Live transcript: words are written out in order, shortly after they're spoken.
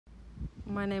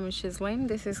My name is Shislene.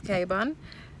 This is K-Bun.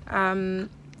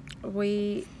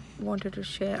 We wanted to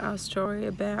share our story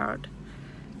about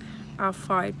our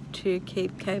fight to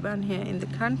keep K-Bun here in the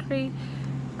country.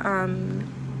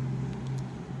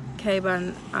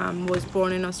 K-Bun was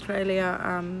born in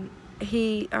Australia.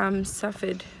 He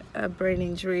suffered a brain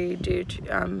injury due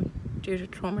to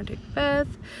traumatic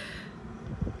birth,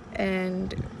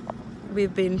 and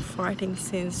we've been fighting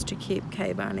since to keep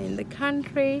K-Bun in the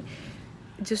country,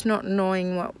 just not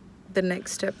knowing what the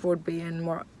next step would be and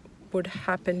what would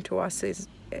happen to us is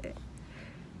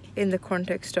in the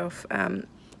context of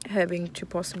having to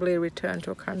possibly return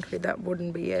to a country that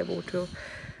wouldn't be able to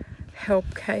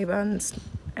help K-Bun's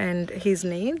and his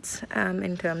needs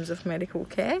in terms of medical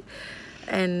care,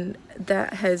 and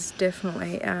that has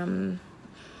definitely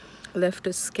left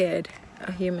us scared.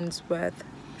 A human's worth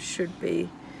should be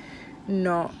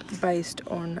not based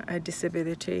on a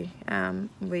disability.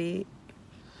 We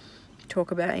talk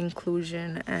about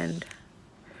inclusion and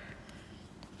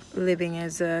living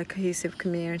as a cohesive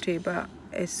community, but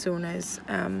as soon as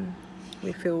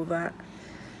we feel that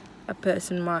a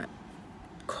person might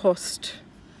cost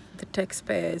the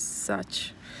taxpayers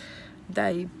such,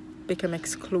 they become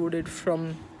excluded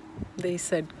from the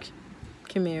said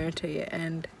community,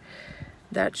 and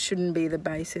that shouldn't be the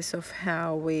basis of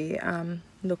how we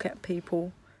look at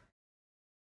people.